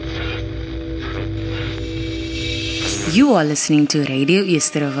You are listening to Radio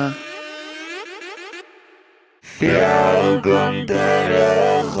Yesterova. Welkom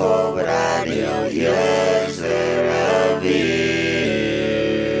terug op Radio Yesterova.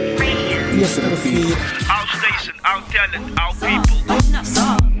 Yesterova. Our station, our talent, our people.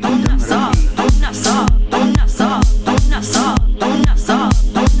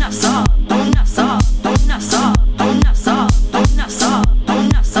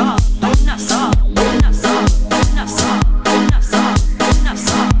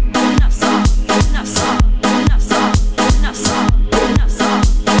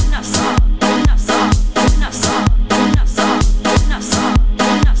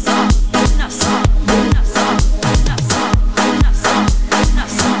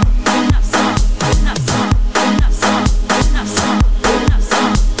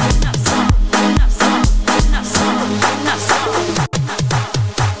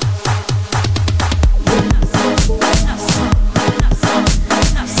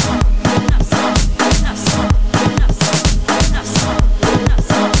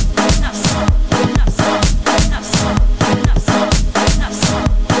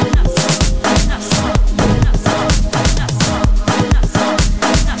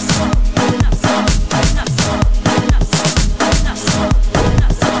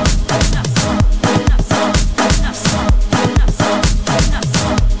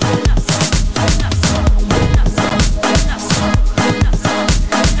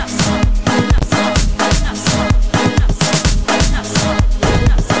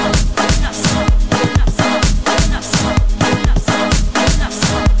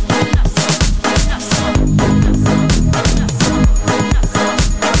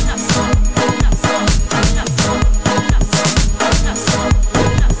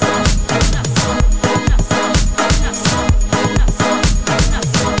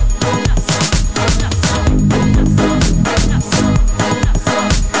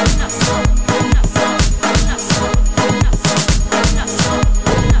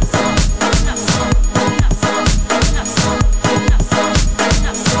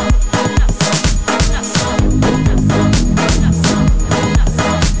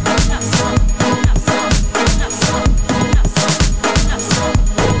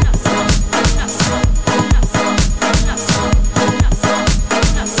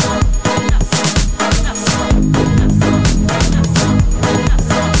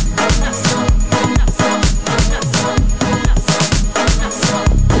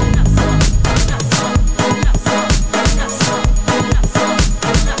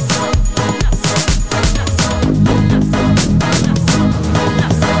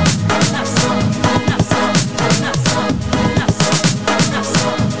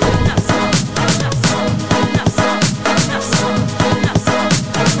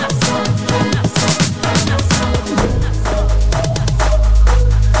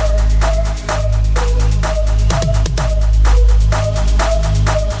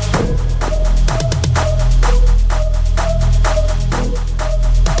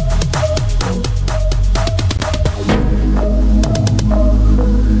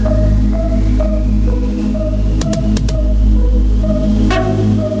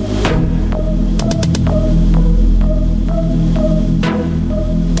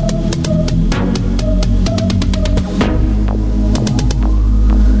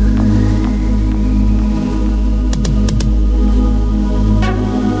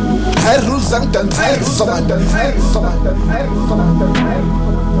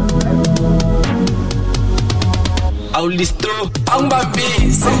 Aulistro, ang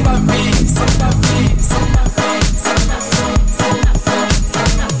babis, ang babis, ang babis, ang babis.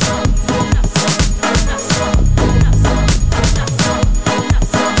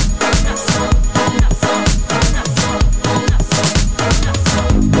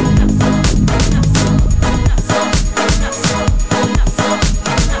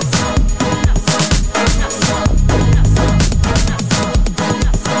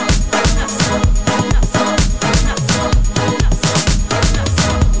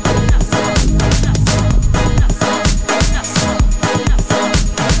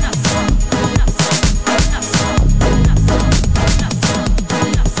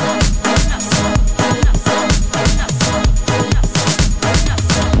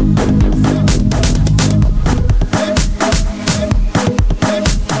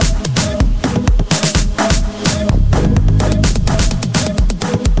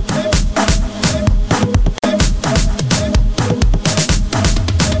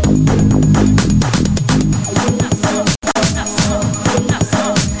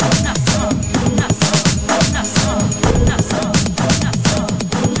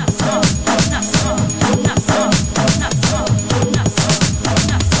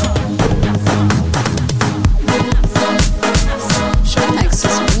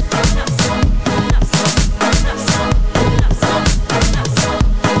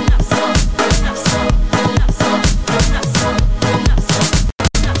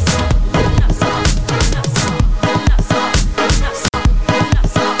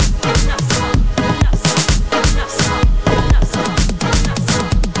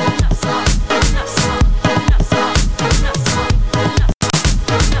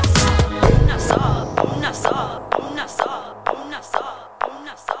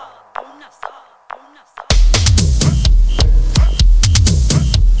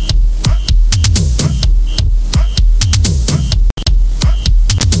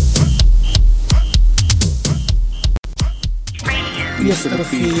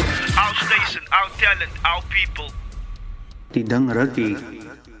 feet. Our station, our talent, our people. Tidang raki.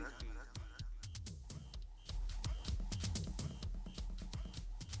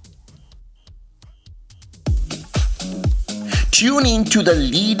 Tune in to the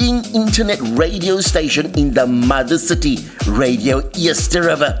leading internet radio station in the mother city, Radio East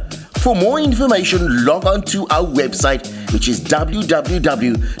River. For more information, log on to our website, which is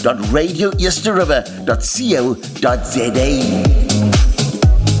www.radioeasterriver.co.za.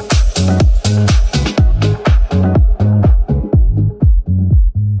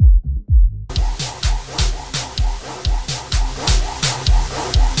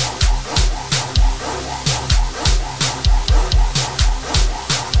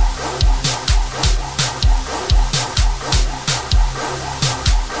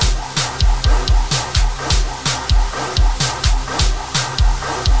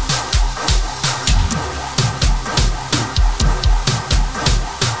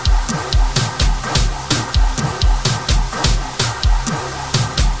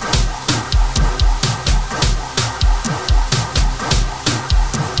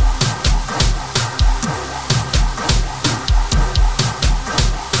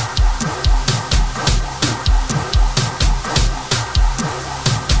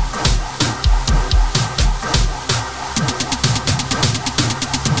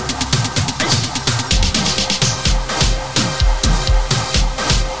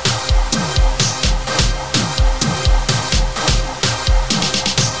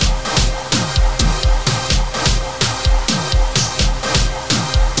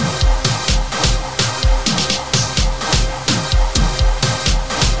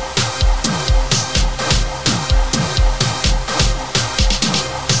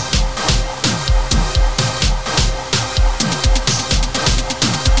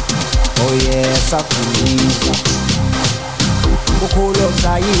 Saphisa ukhulu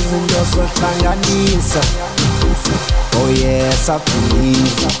sayizi into sohlanganisa. Oh yeah,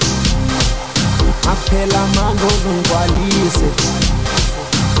 saphisa aphela manje uzungwalise.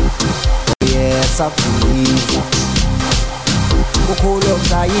 Oh yeah, saphisa ukhulu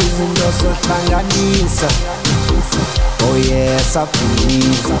sayizi into sohlanganisa. Oh yeah,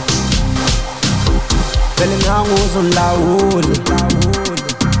 saphisa vele nganguzulawula.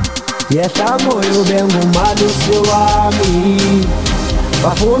 Yehla moyo bengumalusi wami,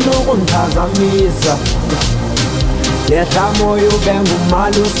 bafuna ukungiphazamisa. Yehla moyo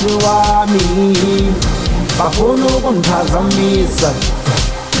bengumalusi wami, bafuna ukungiphazamisa.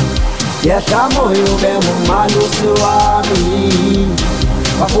 Yehla moyo bengumalusi wami,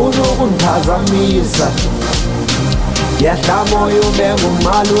 bafuna ukungiphazamisa. Yehla moyo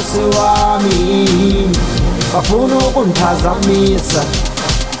bengumalusi wami, bafuna ukungiphazamisa.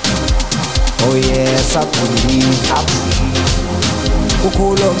 Oh yeah, saphisa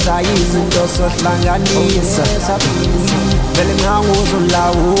ukhulu sayizi into sohlanganisa. Vele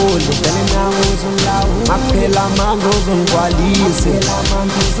nganguzulawula, aphela manje uzungwalise.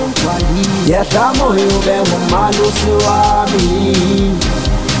 Yehla moyo bengumalusi wami,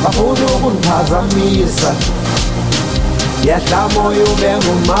 bafuna ukungiphazamisa. Yehla moyo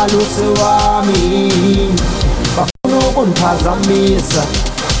bengumalusi wami, bafuna ukungiphazamisa.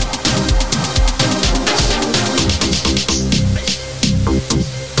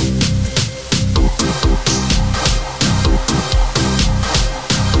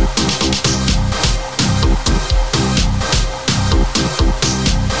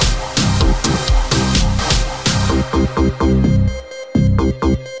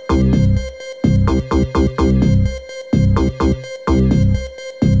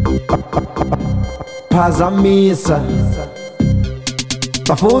 Phazamisa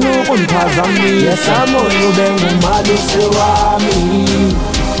bafuna ukungiphazamisa. Moyo bengumalusi wami,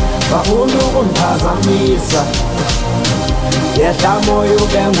 bafuna ukungiphazamisa. Yehla moyo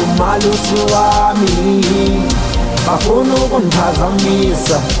bengumalusi wami, bafuna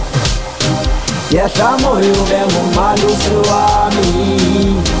ukungiphazamisa. Yehla moyo bengumalusi wami,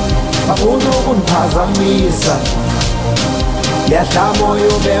 bafuna ukungiphazamisa. Yehla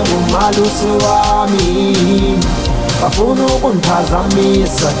moyo bengumalusi wami, bafuna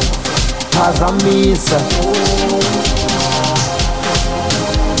ukungiphazamisa. Phazamisa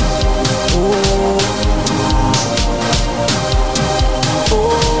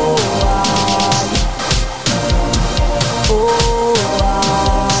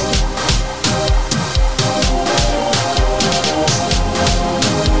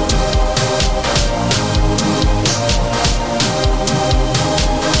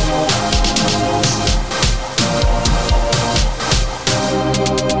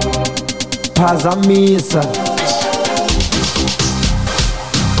phazamisa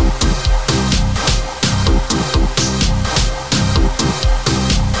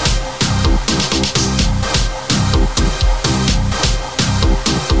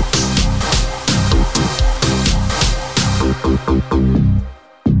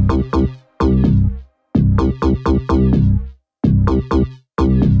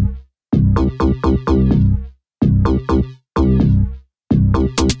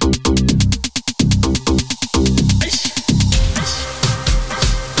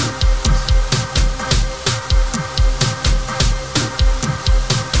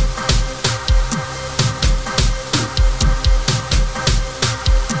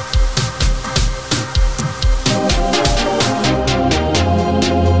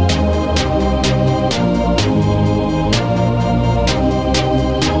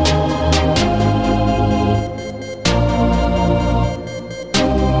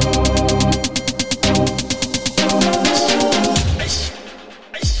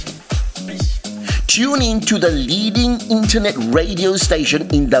in to the leading internet radio station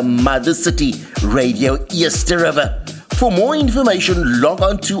in the mother city, Radio East River. For more information, log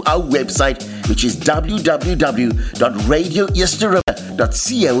on to our website, which is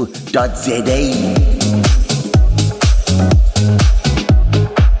www.radioeasterriver.co.za.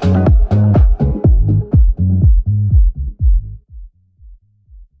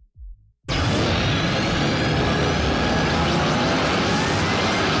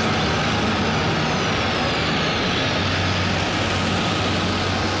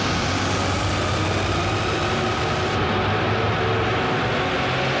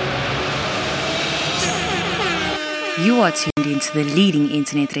 You are tuned into the leading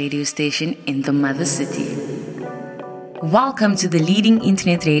internet radio station in the mother city. Welcome to the leading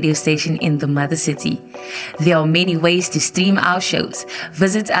internet radio station in the mother city. There are many ways to stream our shows.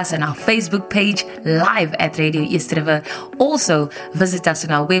 Visit us on our Facebook page, live at Radio East River. Also, visit us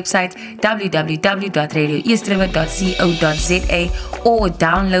on our website, www.radioeastriver.co.za, or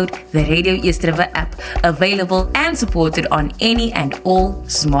download the Radio East River app, available and supported on any and all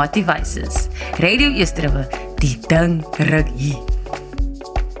smart devices. Radio East River, die ding ruk hier.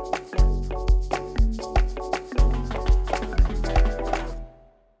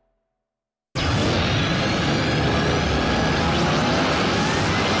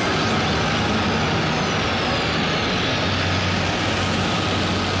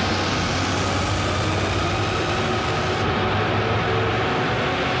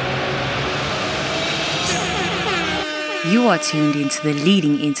 You are tuned into the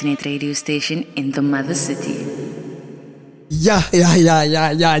leading internet radio station in the mother city. Yeah.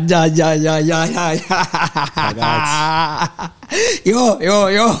 Yo.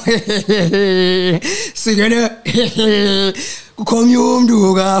 Sigene. Kukhomya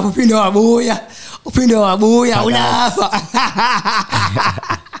umntu ka uphinde wabuya ulapha.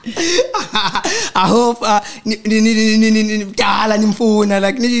 I hope dala nimfuna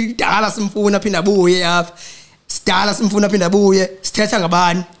like dala simfuna phinda abuye apha. Sidala simfuna phinda abuye sithetha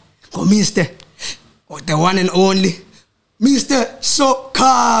ngabani ngo Mr. the one and only Mr.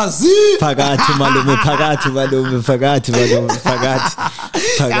 Sokazi. Phakathi malume.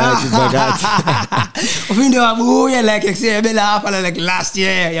 Uphinde wabuye like kusebe lapha like last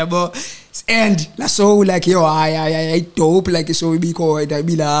year yabo. And la so like yo I dope like so be called I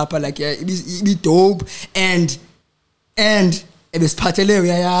be lapha like be dope and ebesiphathele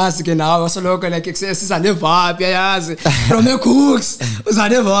uyayazi ke nawe wasoloko like excess ane vibe yayazi from the cooks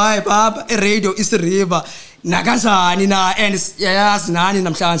uzane vibe papa Radio East River nakanjani na and yayazi nani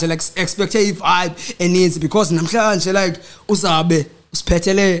namhlanje like expect a vibe and needs because namhlanje like uzabe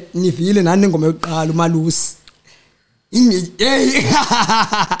usiphethele nivile nani ngoma yokuqala umalusi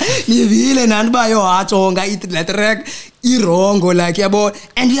nivile nani bayo atsonga le track irongo like yabo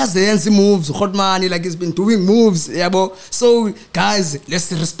and yazenza moves Hotman like he's been doing moves yabo. So guys,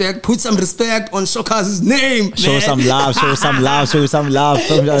 let's put some respect on Shokazi's name. Show some love. Thank you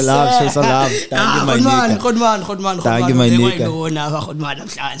my nigga. Hotman. Thank you my nigga.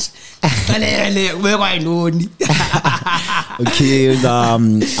 Okay,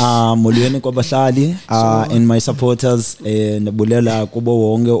 molweni kwabahlali and my supporters nabulela kubo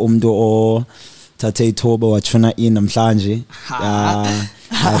wonke umuntu o thathe ithoba wathuna in namhlanje. I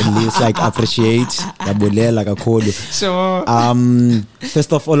really like appreciate yabulela kakhulu. So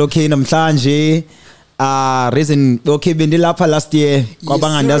first of all, okay, namhlanje reason okay bendilapha last year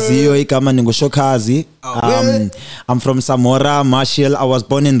kwabangandaziyo igama ningoShokazi. I'm from Samora, Marshall. I was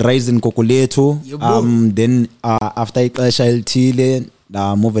born and raised in Kokolethu. Then after ixesha elithile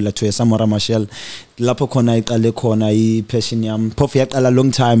movela to Samora, Marshall. Lapho khona iqale khona passion yami. Phofu yaqala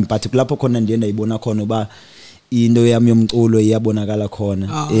long time but lapho khona ndiye ndayibona khona uba into yami yomculo iyabonakala khona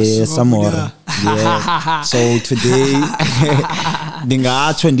Samora. Yeah. So today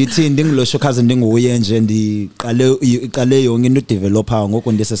ndingatsho ndithi ndingiloShokazi ndinguye nje ndiqale yonke into developer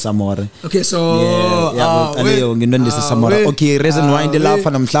ngoku ndise Samora. Okay, so qale yonke into ndise Samora. Okay, reason why ndilapha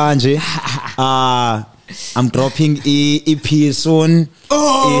namhlanje I'm dropping EP soon.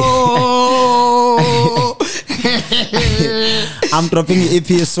 I'm dropping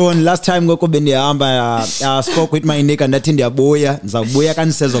EP soon. Last time ngoko bendihamba I spoke with my nigga ndathi ndiyabuya ndizakubuya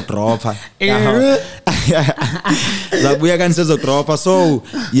kanisezodropa. Zabuya kanisezodropa. So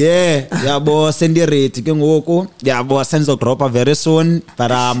yeah, yabo sendi ready ke ngoku yabo senzodropa very soon,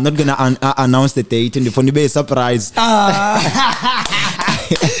 but I'm not going to announce the date and if only be a surprise.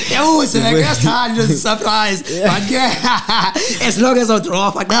 Yeah, was a surprise. But yeah, as long as I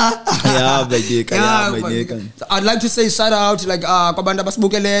draw for that. Yeah, my nigga. I'd like to say shout out like kwabanda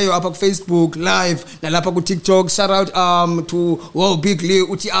basibukeleyo apha ku Facebook live nalapha ku TikTok. Shout out to Wow Big Lee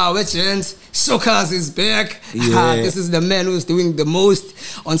uthi gents, Shockers is back. This is the man who's doing the most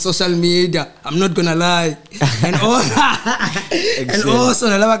on social media. I'm not gonna lie. And also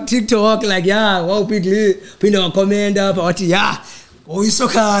nalapha TikTok like Wow Big Lee pinda comment up uthi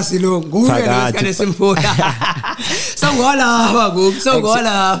Shockers lo nguye lesikane semfuna. Shout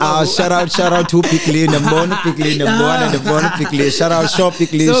out to Big Lee, number Big Lee. Shout out shop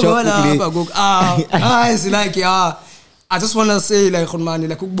Big Lee, guys, like I just wanna say like khonmani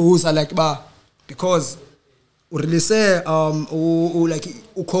like ukubuza like because release like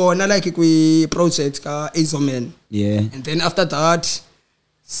ukhona like kwi project ka Azoman. Yeah. And then after that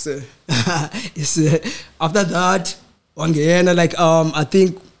after that wangena like I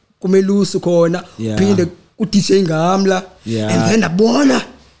think kumelusu khona phinde ku DJ Ngamla and then abona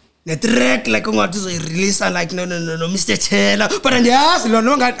the track like ungathi uzoyirelease like no Mr. Chela but andiyazi lo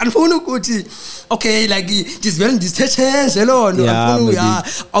ngifuna ukuthi okay like this very details lo ngifuna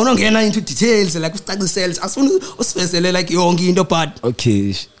awunongena into details like usicacisele asifuna usifezele like yonke into but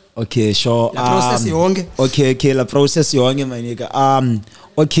okay sure la process yonke okay la process yonke my nigga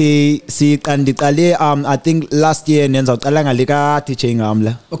okay siqale I think last year nenza uqala ngale ka DJ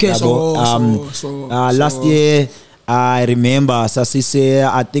Ngamla okay so last year I remember sasise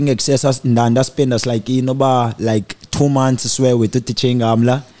I think excess ndanda spend us like like 2 months where we did DJ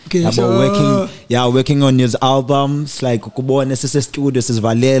Ngamla working on his albums like ukubona sise studio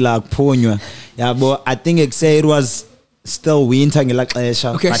sisivalela kuphunywa I think it was still winter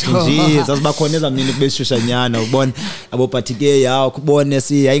ngelaxesha but nje sasibakhona ezamnini kubeshusha nyana ubona abo but ke ukubone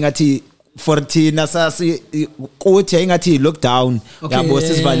yayingathi 14 sasi kuthi yayingathi lockdown yabo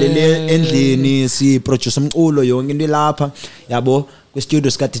sisivalele endlini si produce umculo yonke into lapha yabo ku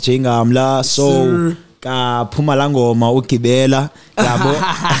studio sika DJ Ngamla so ka phuma la ngoma ugibela yabo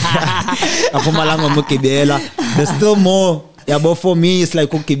aphuma la ngoma ugibela there's still more yabo for me it's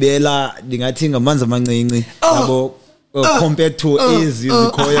like ugibela ndingathi ngamanzi amancinci yabo compared to Easy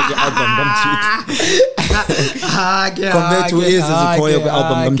zikhoya ku album kamchita compared to Easy zikhoya ku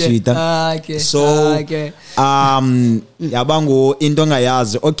album kamchita so yabangu into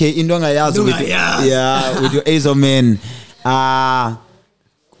ngayazi okay into ngayazi with your Azoman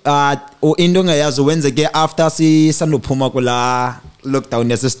into ngayazi wenze ke after sisandophuma kula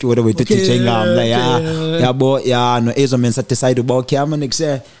lockdown yase studio with DJ Ngamla yabo no Azoman sa decide uba okay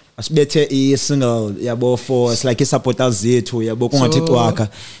amanekse asibethe i-single yabo for it's like supporters zethu yabo kungathi cwaka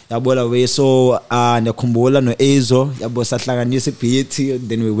yabo la way so ndakhumbula no Azo yabo sahlanganisa beat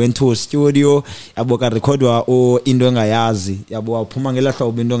then we went to a studio yabo ka recordwa into engayazi yabo waphuma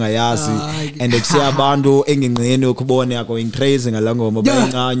ngelahlobo into engayazi and kusiya abantu engingqeni ukubona yako in crazy ngalangoma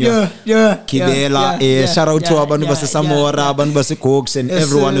bayincanywa kibela shout out to abantu baseSamora abantu baseGogs and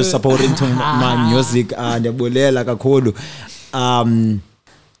everyone who's supporting to my music ndiyabulela kakhulu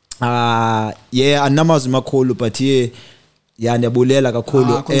anamazi makhulu but ndiyabulela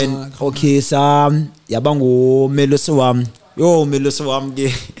kakhulu and okay yabangu melosi wami melosi wami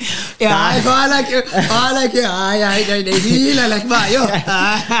ke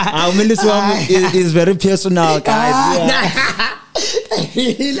melosi wami is very personal guys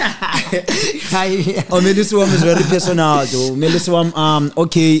melosi wami is very personal melosi wami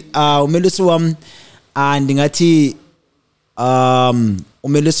okay melosi wami ndingathi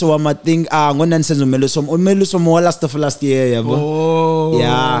umelusi wami I think ngonansenzo umelusi wami last year yabo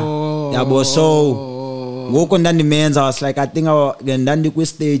yabo so ngoko ndandimenza was like I think ndandi ku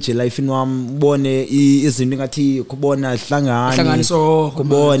stage life wami ubone izinto ngathi kubona hlangani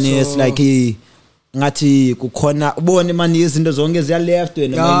kubone it's like ngathi kukhona ubone manje izinto zonke ziya left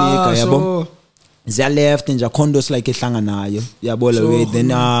wena manika yabo ziya left nje khondos like ehlanganayo yabo la way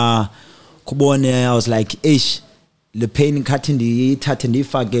then kubone I was like le pain khathi ndiyithathe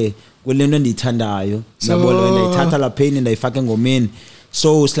ndifake kulento endiyithandayo yabo wena ithatha la pain ndayifake ngomeni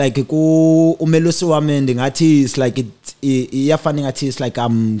so it's like umelusi wami ndingathi it's like iyafana ngathi it's like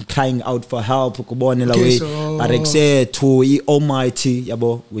I'm crying out for help kubone la way but except to Almighty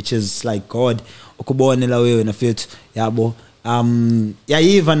yabo which is like God ukubone la way wena fit yabo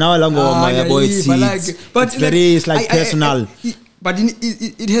yayiva nawe la ngoma yabo it's very it's like personal but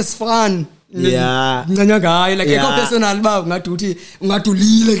it has fun Yeah. Nganya ngayo like Yeah. ekho personal ba ngathi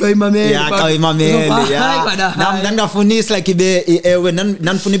ungadulile xa imamele. Yeah, xa imamele. Yeah. Nangafunisi like ibe ewe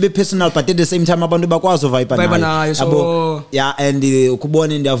nanifuna ibe personal but at the same time abantu bakwazi vibe nayo. Yabo. Yeah, and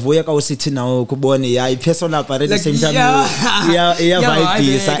ukubona ndiyavuya ka usithi nawo ukubona yeah personal but at the same time yeah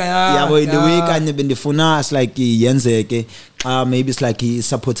vibe yabo in the week kanye bendifuna like yenzeke maybe it's like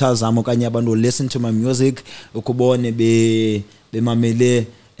supporters zami okanye abantu listen to my music ukubone bemamele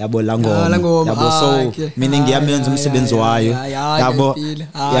yabo la ngoma yabo so mina ngiyamenza umsebenzi wayo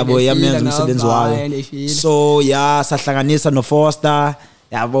yabo yamenza umsebenzi wayo so yeah sahlanganisa no Foster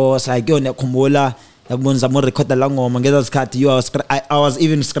yabo like yona yakhumbula yakubonza mo record la ngoma ngeza sikhathi I was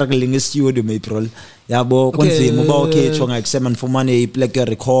even struggling in studio April yabo kunzima uba ukhetho ngakusema nifumane ipleke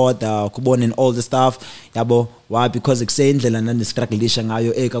record kubona and all the stuff yabo why because kusendlela nani struggleisha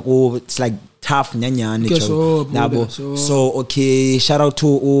ngayo ku it's like tough nyanyane yabo so okay shout out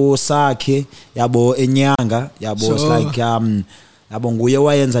to Usakhe yabo enyanga yabo it's like yabo nguye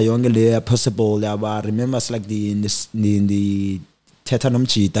wayenza yonke le possible yabo remember it's like the thetha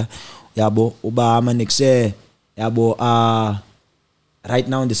nomjita yabo uba amanekse yabo right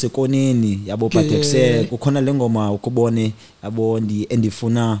now ndisekoneni yabo but ekse kukhona lengoma ukubone yabo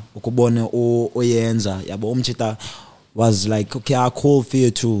endifuna ukubone oyenza yabo umjita was like okay I call for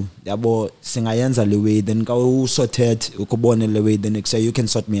you too yabo singayenza le way then ka usorted ukubone le way then ekse you can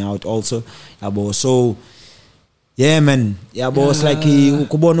sort me out also yabo so yeah man yabo it's like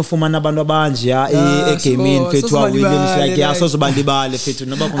ukubona ufumana abantu abanje egaming fethu wa Williams like asozobandibale fethu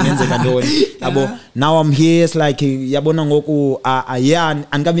noba kungenzeka ntoni yabo now I'm here it's like yabona ngoku yeah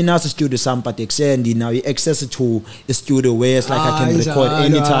angabi naso studio sam but extend now access to a studio where it's like I can record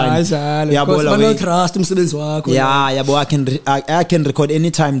anytime yabo la trust umsebenzi wakho yeah yabo I can record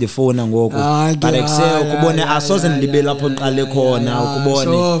anytime the phone ngoku but extend ukubona asoze ndibe lapho nqale khona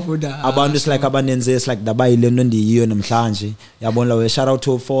ukubone abantu it's like abanenze it's like dabayile nto yiyo namhlanje yabona we shout out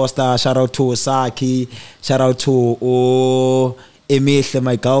to Foster shout out to Saki shout out to Emihle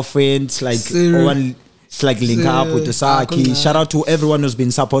my girlfriend it's like link up with the Saki shout out to everyone who's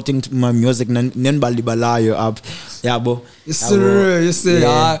been supporting my music nenbalibalayo up yabo yes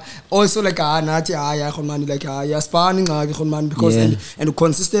sir also like nathi haya khonmani like haya spanning ngaki khonmani because and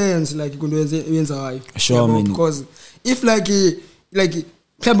consistency like into yenzayo sure man because if like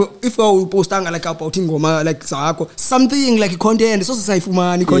if you post like about ingoma like zakho something like content so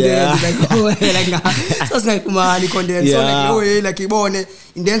sayifumani content like so sayifumani content so like no way like ibone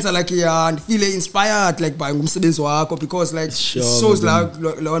intenza like and feel inspired like by ngumsebenzi wakho because like it shows like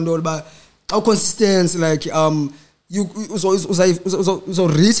lonto ba how consistency like you so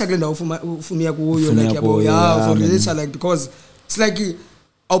reach kule ndawo ufuna kuyo like yabo so reach like because it's like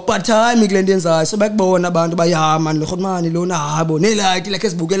awuphathami kule nto yenzayo so bakubona abantu baya man lo khotmani lona habo like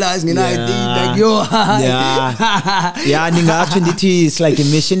esibukela ezingenayo like yo yeah ningathi ndithi it's like a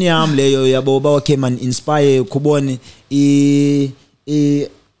mission yami leyo yabo ba okay man inspire kubone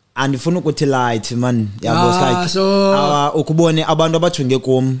andifuna ukuthi light man yabo it's like ukubone abantu abajonge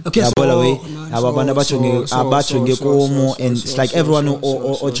kum yabo la way abantu abajonge kum and it's like everyone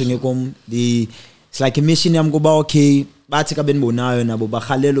ojonge kum it's like a mission yami kuba okay bathi ka benibonayo nabo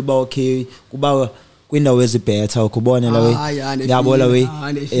bakhalela uba okay kuba kwindawo ezibhetha ukubona la way yabo la way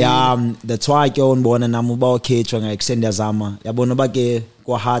yeah that's why ke unibona nami uba okay tshwa ngaextend yazama yabona ba ke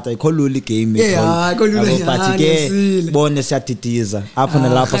kwa heart ayikholula igame but ke bone siyadidiza apho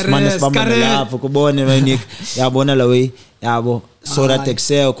nalapho simane sibamba lapho kubone manik yabona la way yabo so that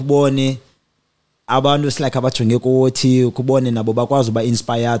excel kubone abantu is like abajonge ukuthi ukubone nabo bakwazi uba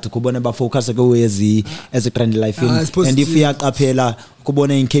inspired ukubona ba focus kwezi as a grand life and if uyaqaphela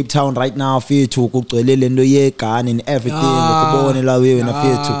ukubona in Cape Town right now fethu kugcwele lento yegani and everything ukubone la wena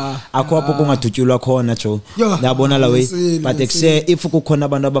fethu akho apho kungadutyulwa khona jo yabona la way but exce if kukhona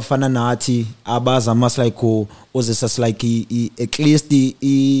abantu abafana nathi abaza mas like ozisa like at least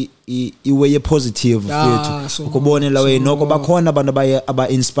iway positive fethu ukubone la way noko bakhona abantu aba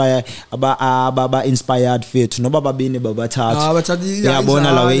inspired fethu noba babini babathathu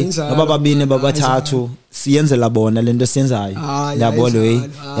yabona la way noba babini babathathu siyenzela bona lento senzayo yabo way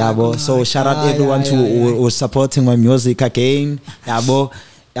yabo so shout out everyone who is supporting my music again yabo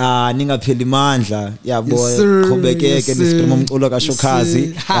ningapheli mandla yabo qhubekeke nisicima umculo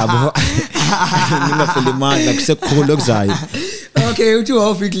kaShokazi yabo ningapheli mandla kusekukhulu okuzayo okay uthi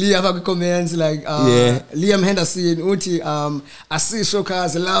officially aba comments like Liam Henderson uthi I see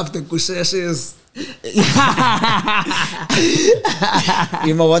Shokazi love the kusheshes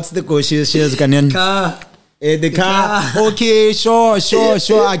what's the kusheshes kanen the car okay sure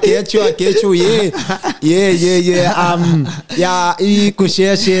I get you yeah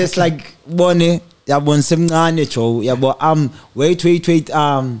kusheshes like bone yabona semncane Joe yabo wait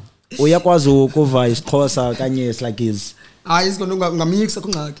uyakwazi ukuva isiXhosa kanye islakis hayi isikona ngamixa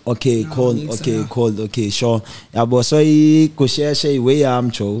kungxaki okay cold okay sure yabo so ikusheshe iwe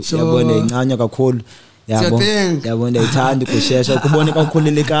yami Joe yabona incanya kakhulu yabona ithanda ukushesha ukubona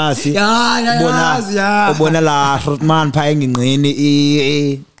kakhulile kasi ubona la Rotman pha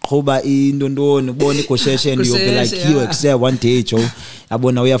engingqini qhuba indondoni ubona igusheshe ndiyovela kiwe kuse one day Joe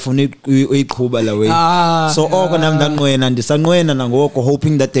yabona uyafuna uyiqhuba la way so oko nami ndanqwena ndisanqwena nangoko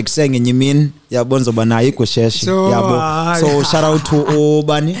hoping that ekusenge nyimini yabona zoba nayo igusheshe yabo so shout out to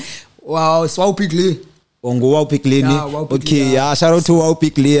obani wow swawupigli Ongo Piklini. Okay, yeah, shout out to Wow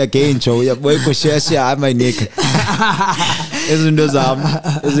Pikli again, Joe. Yeah, boy, kusheshe my neck. Izinto zami.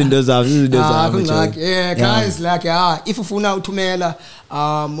 Yeah, guys, like if ufuna uthumela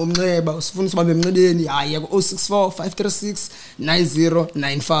umnceba usifuna sibambe emnceleni hayi ku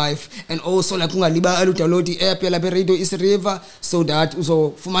 0645369095 and also like ungalibali udownload i-app yala Radio East River so that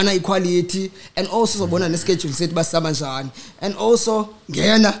uzofumana equality and also uzobona neschedule sethu basaba njani and also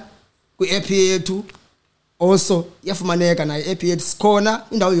ngena ku-app yethu also yafumaneka na i-app yethu sikhona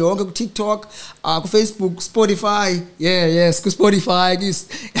indawo yonke ku TikTok ku Facebook Spotify yes ku Spotify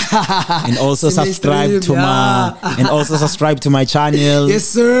and also subscribe to my channel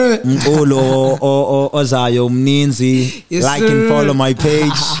yes sir Mqolo ozayo umninzi like and follow my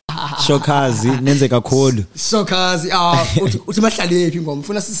page Shokazi nenze kakhulu Shokazi uthi mahlaliphi ingoma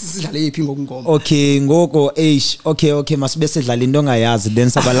ufuna sidlale iphi ngokungoma okay ngoko okay masibe sidlala into ongayazi then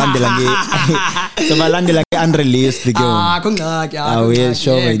sabalandela unreleased ke kungxaki we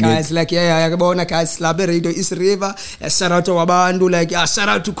sure guys like yakubona guys labe Radio East River shout out to wabantu like shout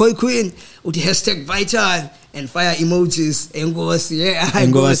out to Koi Queen uthi #vital and fire emojis engosi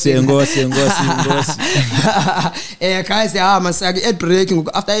engosi guys masaki ad break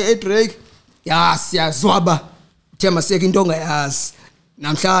after ad break siyazwaba thema siyeke into ongayazi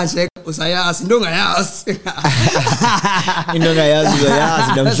namhlanje usayazi into ongayazi uyayazi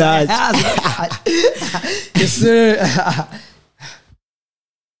namhlanje yes sir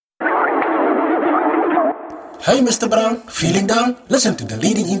Hey Mr. Brown, feeling down? Listen to the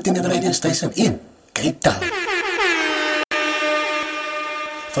leading internet radio station in Cape Town.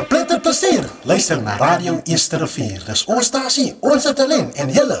 Verpletter plezier, luister naar Radio Eerste Rivier. Dis ons stasie, ons talent en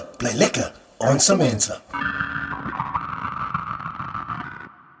julle bly lekker, onze mense.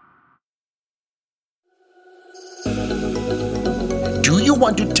 Do you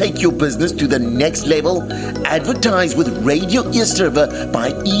want to take your business to the next level? Advertise with Radio East River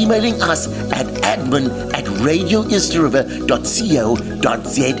by emailing us at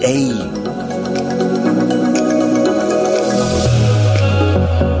admin@radioeastriver.co.za.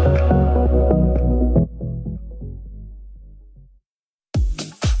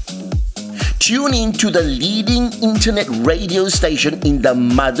 Tune in to the leading internet radio station in the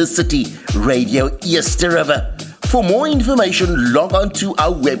mother city, Radio East River. For more information, log on to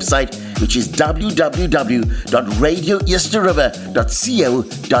our website, which is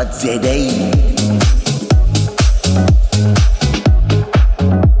www.radioeastriver.co.za.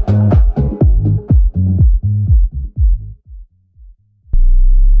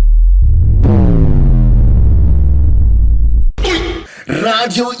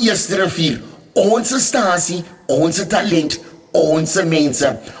 Radio Eerste Rivier, onze stasie, onze talent, onze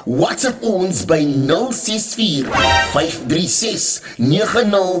mense. WhatsApp ons by 064 536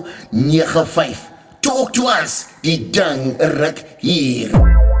 9095. Talk to us, die ding ruk hier.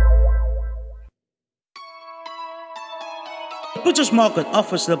 Butcher's Market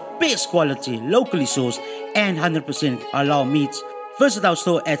offers the best quality, locally sourced and 100% halal meats. Visit our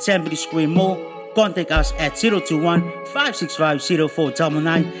store at Sandbury Square Mall. Contact us at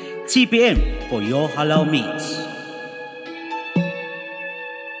 021-565-0499 TPM for your halal meats.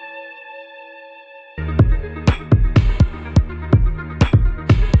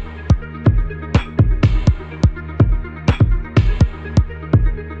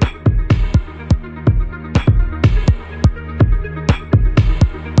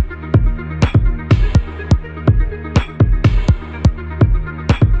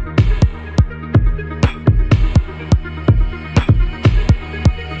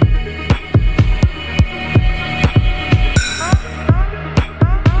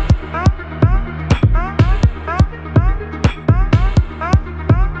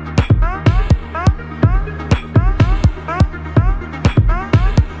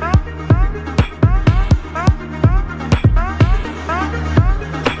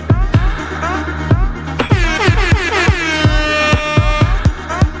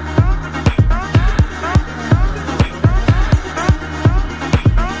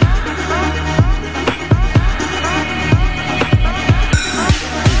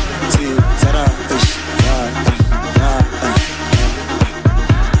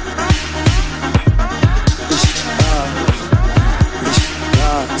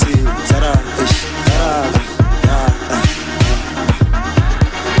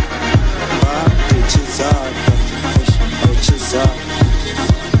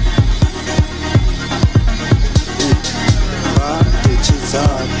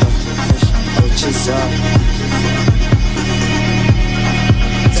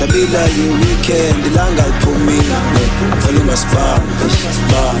 Sabila weekend ilanga liphumile cela ungasibamba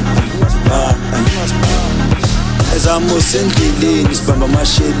ezamuse endleleni sibamba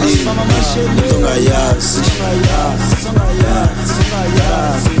amashelini into ongayazi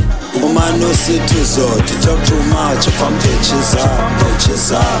umano sithi uzodwa talk too much from pitches up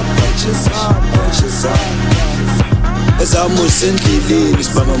ezamuse endleleni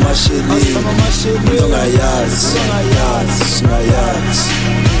sibamba amashelini into ongayazi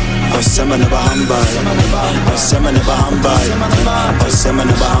Awusema nabahambayo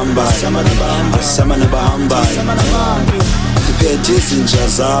Ngiphethe izinja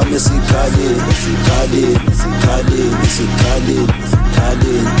zami esikhaleni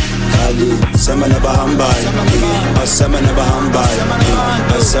Sema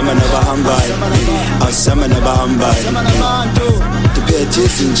nabahambayo Ngiphethe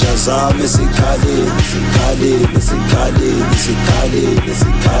izinja zami esikhaleni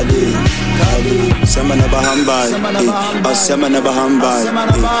Sema nabahambayo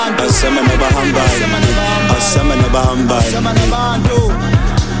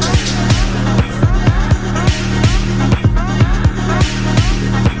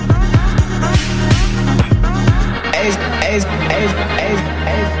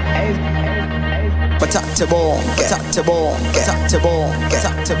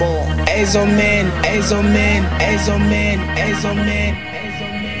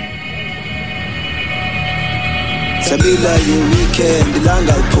Sabila weekend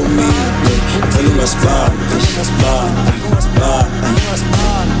ilanga liphumile cela ungasibamba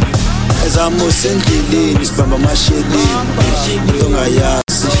ezamuse endleleni sibamba amashelini into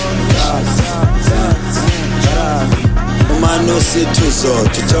ongayazi umano sithi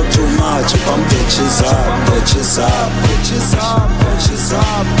uzodwa talk too much from pitches up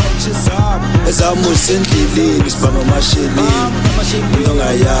ezamuse endleleni sibamba amashelini into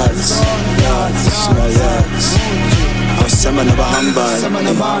ongayazi Awusema nabahambayo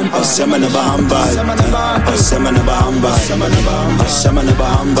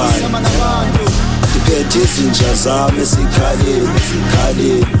Ngiphethe izinja zami esikhaleni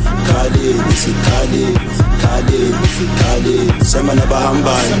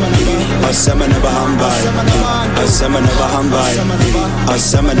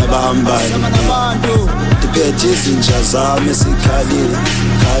Sema nabahambayo Ngiphethe izinja zami esikhaleni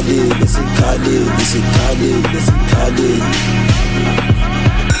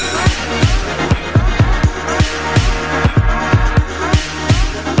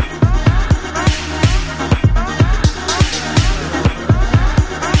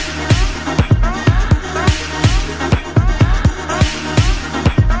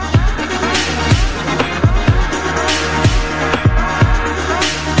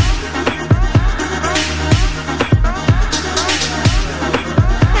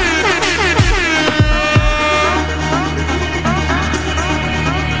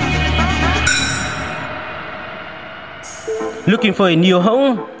Looking for a new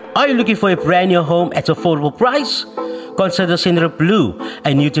home? Are you looking for a brand new home at affordable price? Consider Central Blue,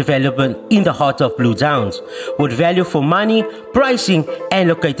 a new development in the heart of Blue Downs, with value for money, pricing, and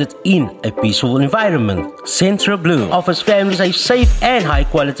located in a peaceful environment. Central Blue offers families a safe and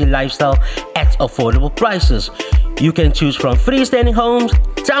high-quality lifestyle at affordable prices. You can choose from freestanding homes,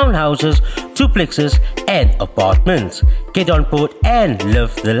 townhouses, duplexes, and apartments. Get on board and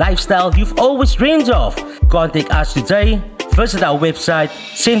live the lifestyle you've always dreamed of. Contact us today. Visit our website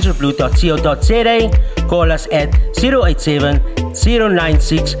centralblue.co.za, call us at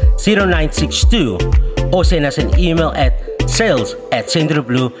 087-096-0962 or send us an email at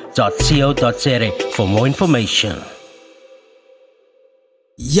sales@centralblue.co.za for more information.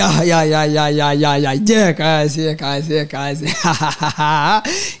 Yeah, guys.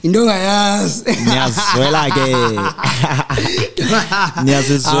 Into ongayazi. Niyazizwela ke.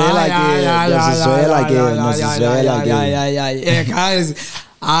 Yeah, guys.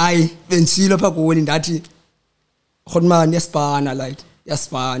 Hayi, bensilo pha kuwe ndathi khonman yasibana like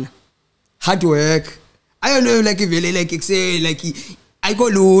yasibana. Hard work. I don't know like vele like say like ayikho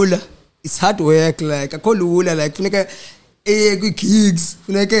lula. It's hard work like akho lula like funeka kwi-gigs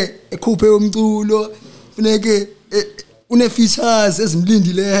funeke ekhuphe umculo funeke une features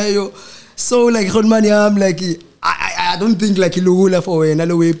ezimlindileyo so like khonman yam like I don't think like ilula for wena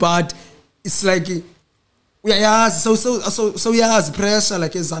lo way but it's like uyayazi so uyazi pressure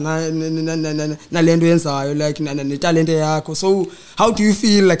like ezana nalento yenzayo like netalente yakho so how do you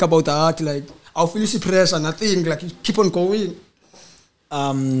feel like about that like I feel the pressure nothing like you keep on going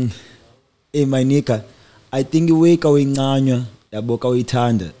my nigga I think iwe ka uyincanywa yabo ka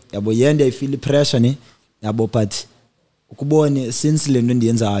uyithanda yabo yende I feel pressure ne yabo but ukubone since lento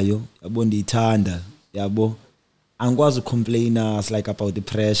endiyenzayo yabo ndiyithanda yabo angikwazi ucomplain like about the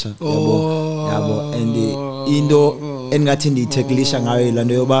pressure yabo and into engathi ndiyitheklisha ngayo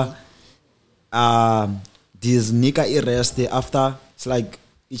lanto yoba dizinika irest after it's like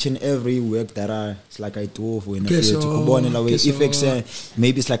each and every work that I do when I feel to kubone la way if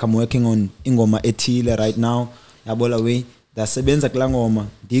maybe it's like I'm working on ingoma ethile right now yabo la way dasebenza kula ngoma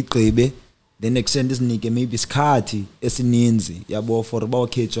ndigqibe then extend isinike maybe isikhathi esininzi yabo for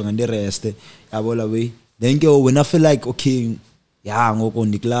bawakhetshwa ngande rest yabo la way then ke when I feel like okay ngoko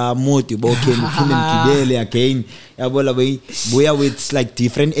ndikla mode okay ngiphinde ngigibele again yabo la way buya with like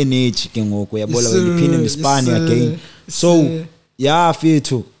different energy ke ngoko yabo la way ngiphinde ngispane again so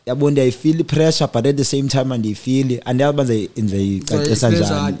fethu yabo I feel pressure but at the same time and I feel and yabanza indicacisa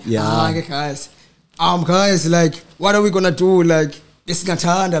njani guys guys like what are we gonna do like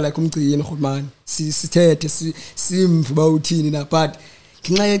esingathanda like umgcini khulumani sithethe simvuba uthini na but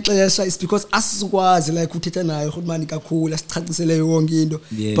ngenxa yexesha is because asizukwazi like uthetha naye khulumani kakhulu asichacisele yonke into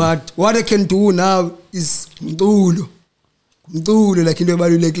but what I can do now is umculo like into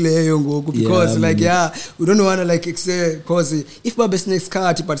ebalulekileyo ngoku because like we don't want to like say because if babe next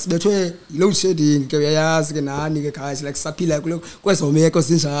card but sibethwe load shedding ke uyayazi ke nani ke guys like saphila kwezomeko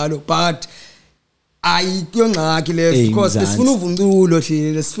sinjalo but ayiyongxaki leyo because sifuna uvumculo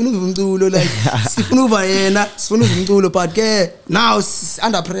thina sifuna uvumculo like sifuna uva yena sifuna uvumculo but ke now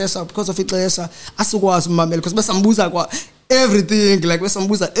under pressure because of ixesha asukwazi umamela because besambuza kwa everything like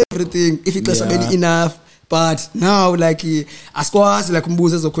besambuza everything if ixesha beli enough but now like askwazi like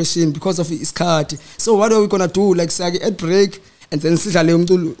umbuza ezo question because of isikhathi so what are we gonna do like sake at break and then sidlale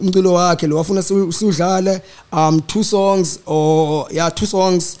umculo wakhe lo wafuna sidlale 2 songs or 2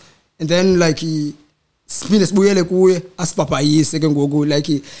 songs and then like sibile sibuyele kuye asibhabhayise ke ngoku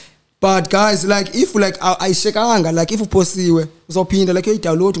like but guys like if like ayishekanga like if uposiwe uzophinda like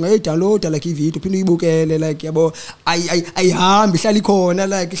uyayidownload like ivideo uphinde uyibukele like yabo ayihambi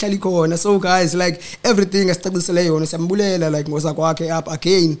ihlala ikhona so guys like everything asicacisele yona siyambulela like ngoza kwakhe up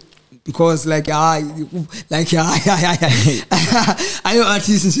again because like ayo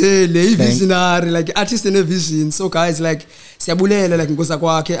artist nje le visionary like artist in a vision so guys like siyabulela like ngoza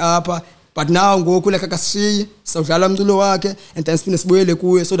kwakhe apha but now ngoku like akashiyi sawudlala umculo wakhe and then sipine sibuyele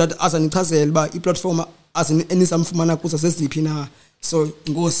kuye so that azanichazele ba i-platform enisamfumana kuzo sesiphi na so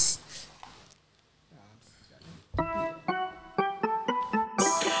ngosi.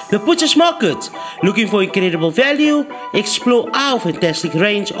 The Butcher's Market. Looking for incredible value? Explore our fantastic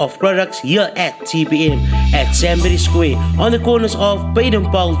range of products here at TBM at Sandbury Square on the corners of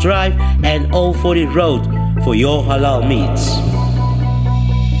Baden Powell Drive and Old 40 Road for your halal meats.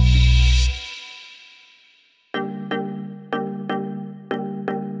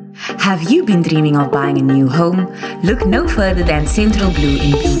 Have you been dreaming of buying a new home? Look no further than Central Blue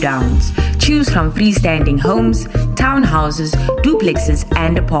in Blue Downs. Choose from freestanding homes, townhouses, duplexes,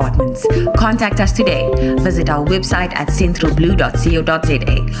 and apartments. Contact us today. Visit our website at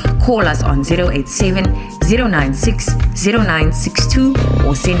centralblue.co.za. Call us on 087 096 0962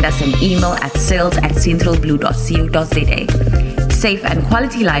 or send us an email at sales@centralblue.co.za. Safe and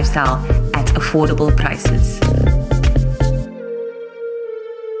quality lifestyle at affordable prices.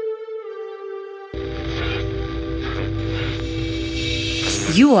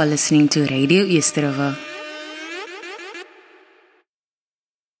 You are listening to Radio Yesterova.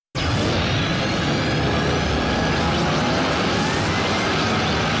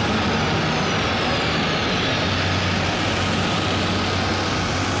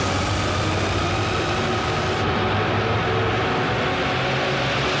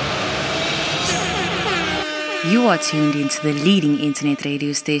 You are tuned into the leading internet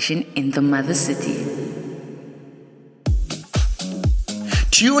radio station in the Mother City.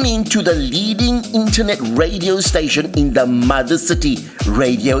 Tune in to the leading internet radio station in the Mother City,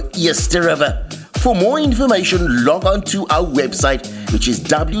 Radio Yesterova. For more information, log on to our website, which is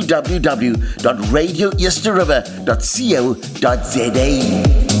www.radioyesterova.co.za.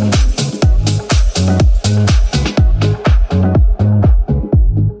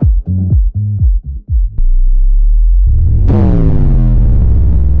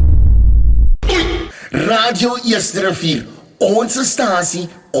 Radio Yesterova. Onze stasie,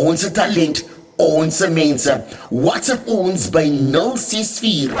 onze talent, onze mense. WhatsApp ons by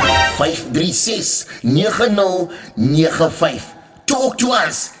 064 536 9095. Talk to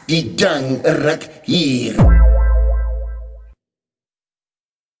us, die ding ruk hier.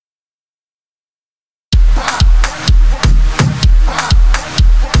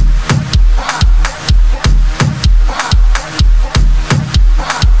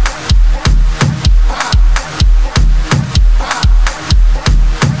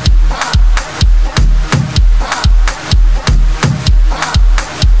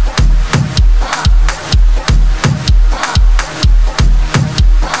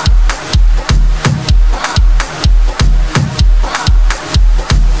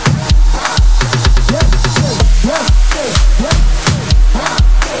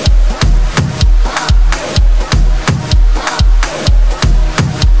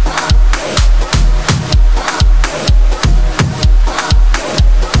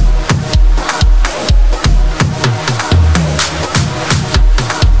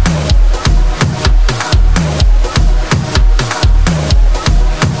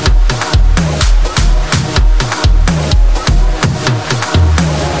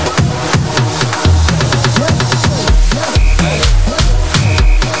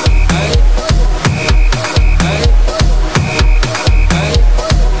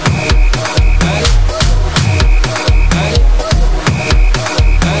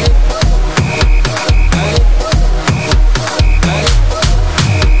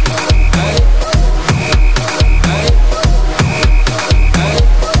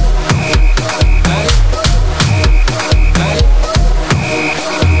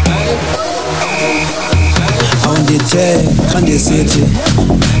 City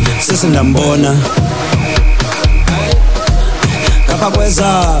sesindambona kapha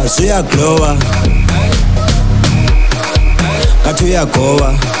kwezazi uyaglowa kathi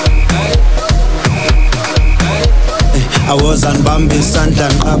uyagowa awozanibamba isandla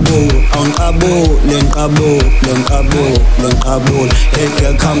nqabo lenqabo hey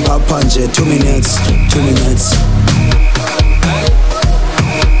girl come papa nje 2 minutes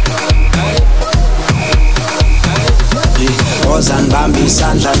awozanibamba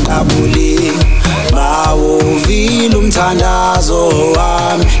isandla nqabuli bawo vile umthandazo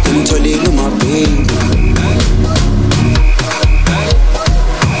wami ngimtholile umabheki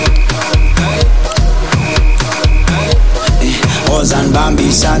ozanibamba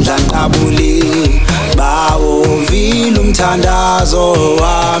isandla nqabuli bawo vile umthandazo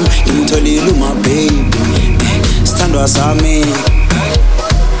wami ngimtholile umabheki sithandwa sami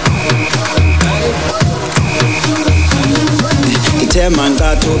ithema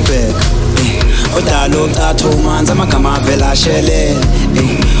ntathu bheka odalo tathu manzi amagama avela ashelele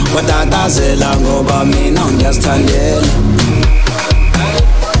watatazela ngoba mina ngiyazithandela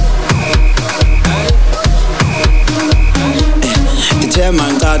ithema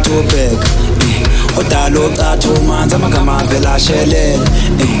ntathu bheka odalo tathu manzi amagama avela ashelele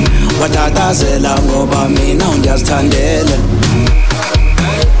watatazela ngoba mina ngiyazithandela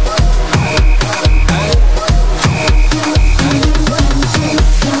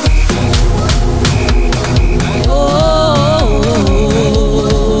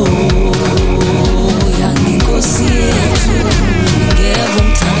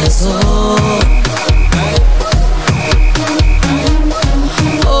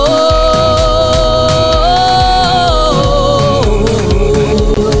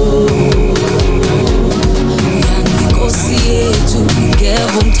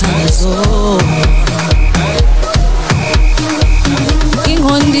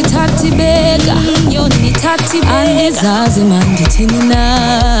angizazi mandithini na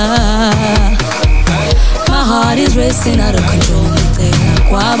my heart is racing out of control ngicela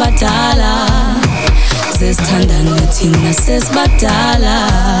kwabadala sesithandane thina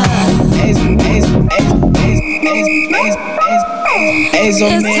sesibadala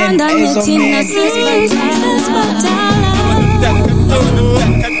sesithandane thina sesibadala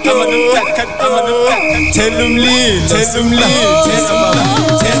Tell him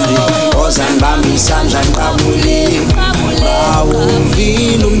ozanibamba isandla nqabuli bawo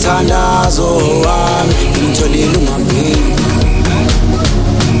vile umthandazo wami ngimtholile umabheki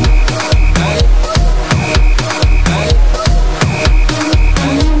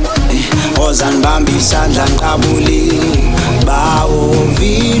ozanibamba isandla nqabuli bawo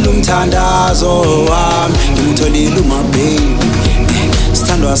vile umthandazo wami ngimtholile umabheki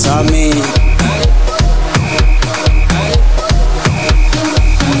sithandwa sami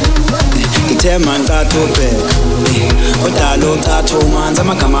ithema ntathu bheka odalo tathu manzi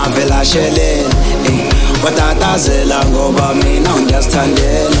amagama avela ashelele watatazela ngoba mina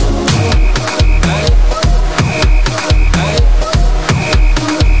ngiyazithandela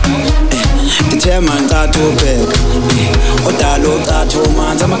ithema ntathu bheka odalo tathu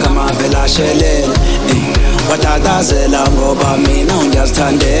manzi amagama avela ashelele watatazela ngoba mina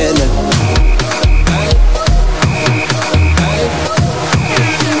ngiyazithandela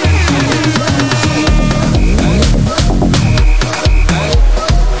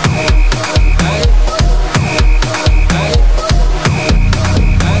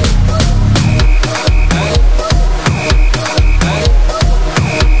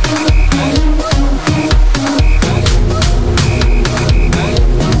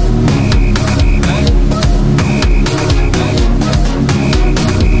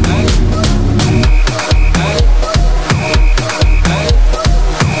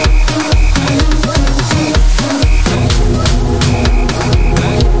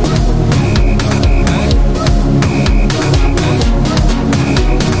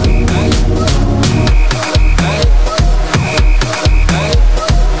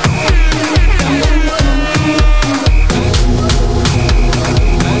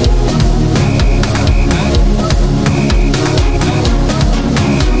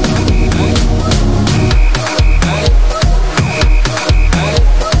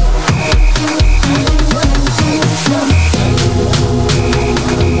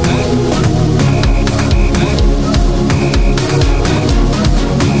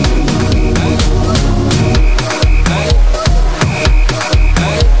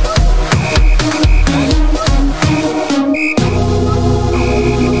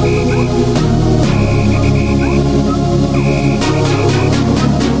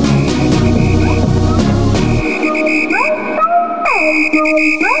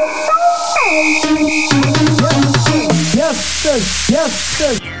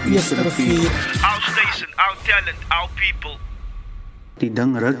Yes, Rafi. Our station, our talent, our people.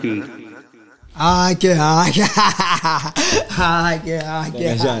 Tidang Raki. Hake.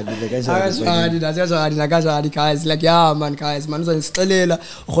 Nakazwadi guys. Like yeah man guys, man uzanisicelela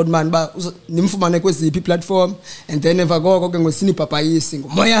ukuthi man ba nimfumane kweziphi platform and then emva koko ke ngosini papayisi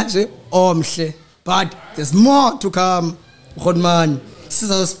ngomoya nje omhle, but there's more to come. Ukuthi man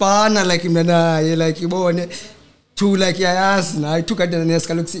sizaspana like mntanaye like ibone to like yayazi na ithukadana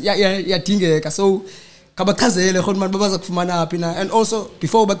nesikalokusi yadingeka, so kabachazele ukuthi man babaza kufumana phi na. And also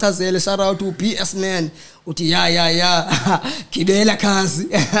before bachazele, shout out to BS man uthi ya kibela khazi.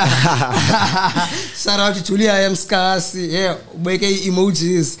 Shout out to Julia Mskasi, yeah ubeke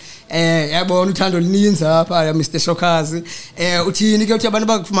emojis yabona uthando lininzi apha Mr Shokazi. Uthini ke uthi abantu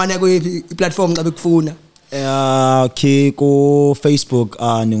bakufumana kwephi i-platform xa bekufuna? Okay, ku Facebook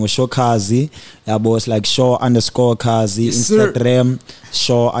ningoshokazi yabo, it's like show_kazi. Yes, Instagram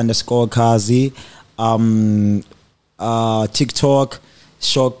show_kazi. TikTok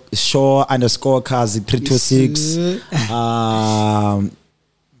show_kazi 326.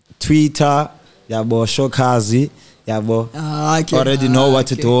 Twitter yabo shokazi yabo. Okay. Already know what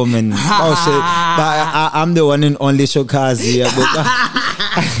to do, man. Oh shit, but I'm the one and only shokazi yabo.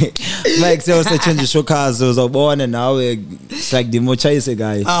 Like so change shokazi uzobona nawe, it's like the mochaise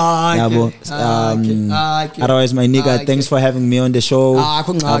guy yabo. Otherwise my nigga, thanks for having me on the show.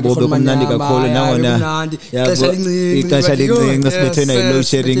 Yabo bekumnandi kakhulu nangona yabo ixesha lincinci sibethena i-load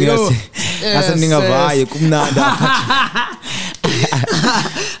sharing aseningavayo kumnandi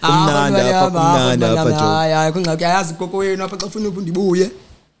kumnandi apha kungxaki ayazi gogo wenu apha xa ufuna ndibuye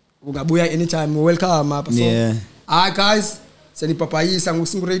ungabuya anytime, welcome apha. So guys, senipapayisa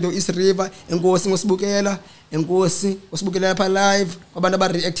ngosingu Radio East River. Enkosi ngosibukela, enkosi osibukela lapha live kwabantu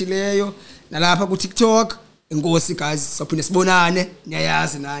abareactileyo nalapha ku TikTok. Enkosi guys, sophinde sibonane,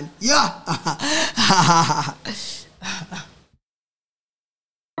 niyayazi nani. Yeah.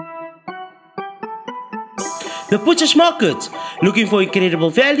 The Butcher's Market. Looking for incredible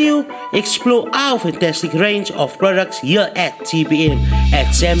value? Explore our fantastic range of products here at TBM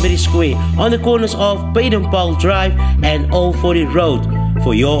at Sandbury Square on the corners of Baden Powell Drive and Old 40 Road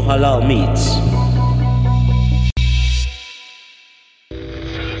for your halal meats.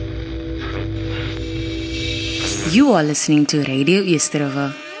 You are listening to Radio East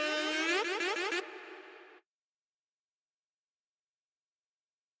River.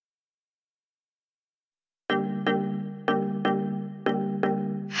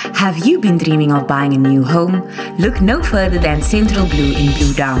 Have you been dreaming of buying a new home? Look no further than Central Blue in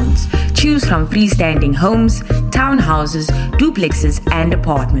Blue Downs. Choose from freestanding homes, townhouses, duplexes, and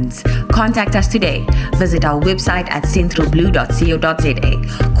apartments. Contact us today. Visit our website at centralblue.co.za.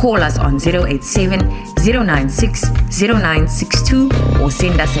 Call us on 087 096 0962 or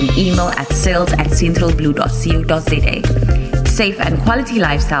send us an email at sales@centralblue.co.za. Safe and quality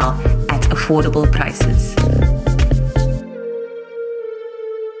lifestyle at affordable prices.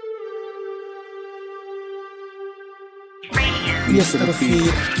 Yes,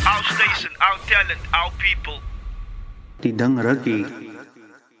 Rafi. Our station, our talent, our people. Tidang Raki.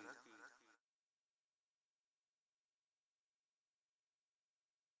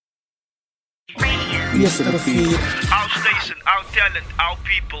 Yes, Rafi. Our station, our talent, our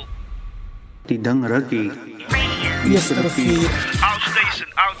people. Tidang Raki. Yes, Rafi. Our station,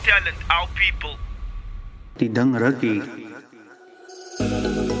 our talent, our people. Tidang Raki.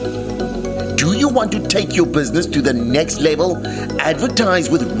 Do you want to take your business to the next level? Advertise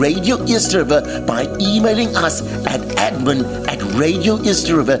with Radio East River by emailing us at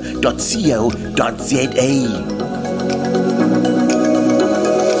admin@radioeastriver.co.za.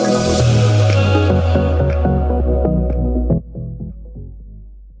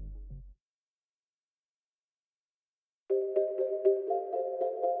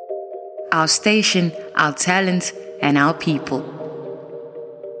 Our station, our talent, and our people.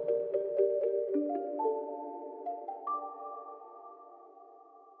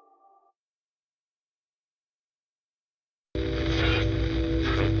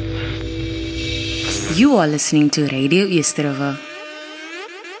 You are listening to Radio East River.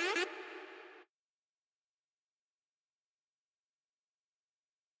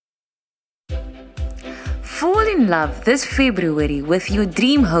 Fall in love this February with your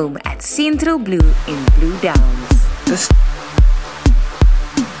dream home at Central Blue in Blue Downs.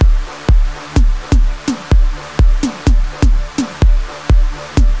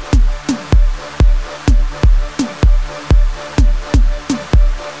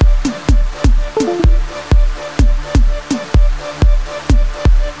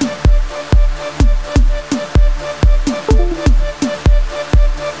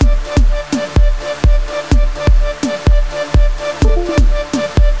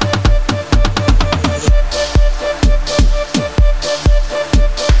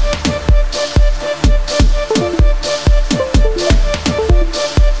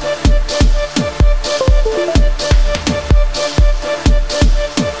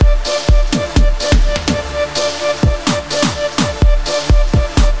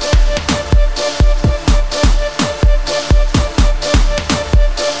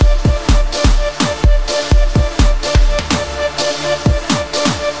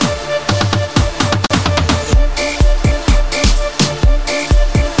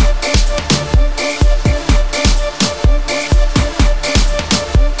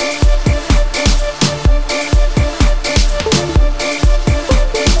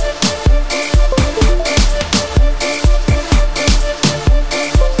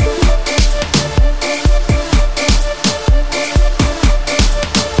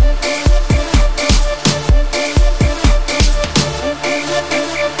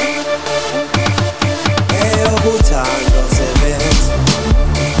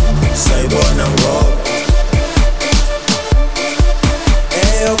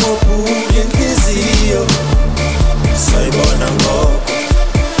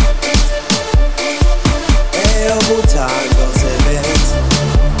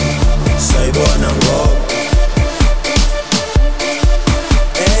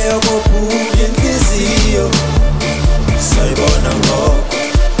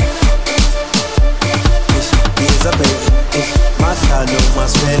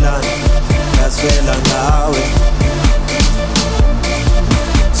 masvelana ngasivela ngawe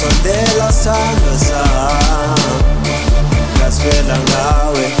sondela sandla sami ngasivela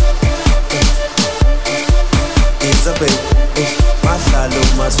ngawe Isabel mahlalo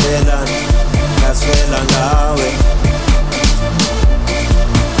masvelana ngasivela ngawe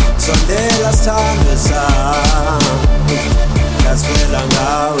sondela sandla sami ngasivela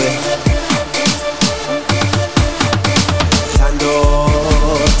ngawe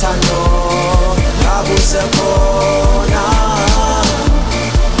Thando ngabusekhona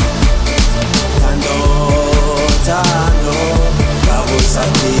Thando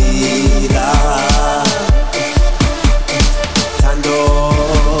ngabusaphila Thando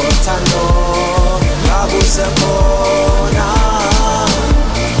ngabusekhona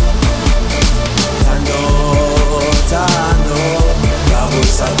Thando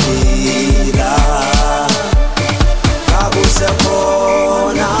ngabusaphila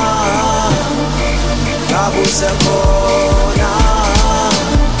Ngabusekhona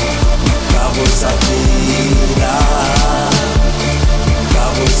Ngabusaphila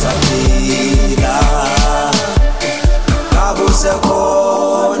Ngabusaphila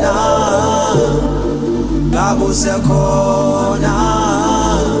Ngabusekhona Ngabusekhona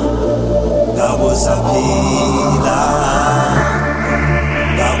Ngabusaphila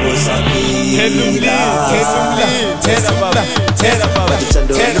Ngabusaphila Thela baba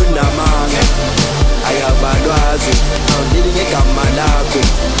Thando lunamanga ayabalwazi awulili ngegama lakho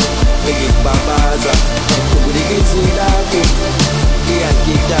ngikubabaza ngikulikizwi lakho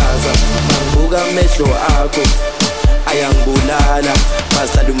iyangitaza ngibuka amehlo akho ayangibulala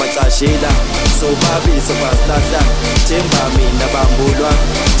basithatha umatsashela sobabili sobasithatha themba mina bambulwa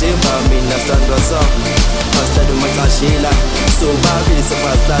themba mina sandwa sakho basithatha umatsashela sobabili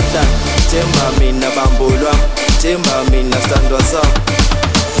sobasithatha themba mina bambulwa themba mina sandwa sakho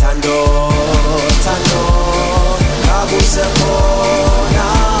Thando ngabusekhona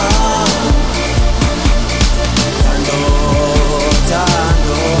Thando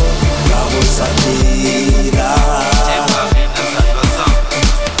ngabusaphila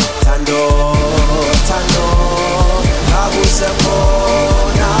Thando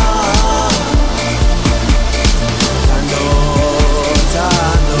ngabusekhona Thando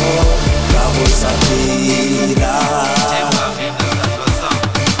ngabusaphila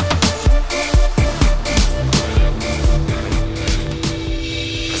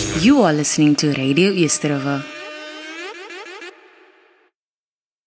You are listening to Radio Yesterova.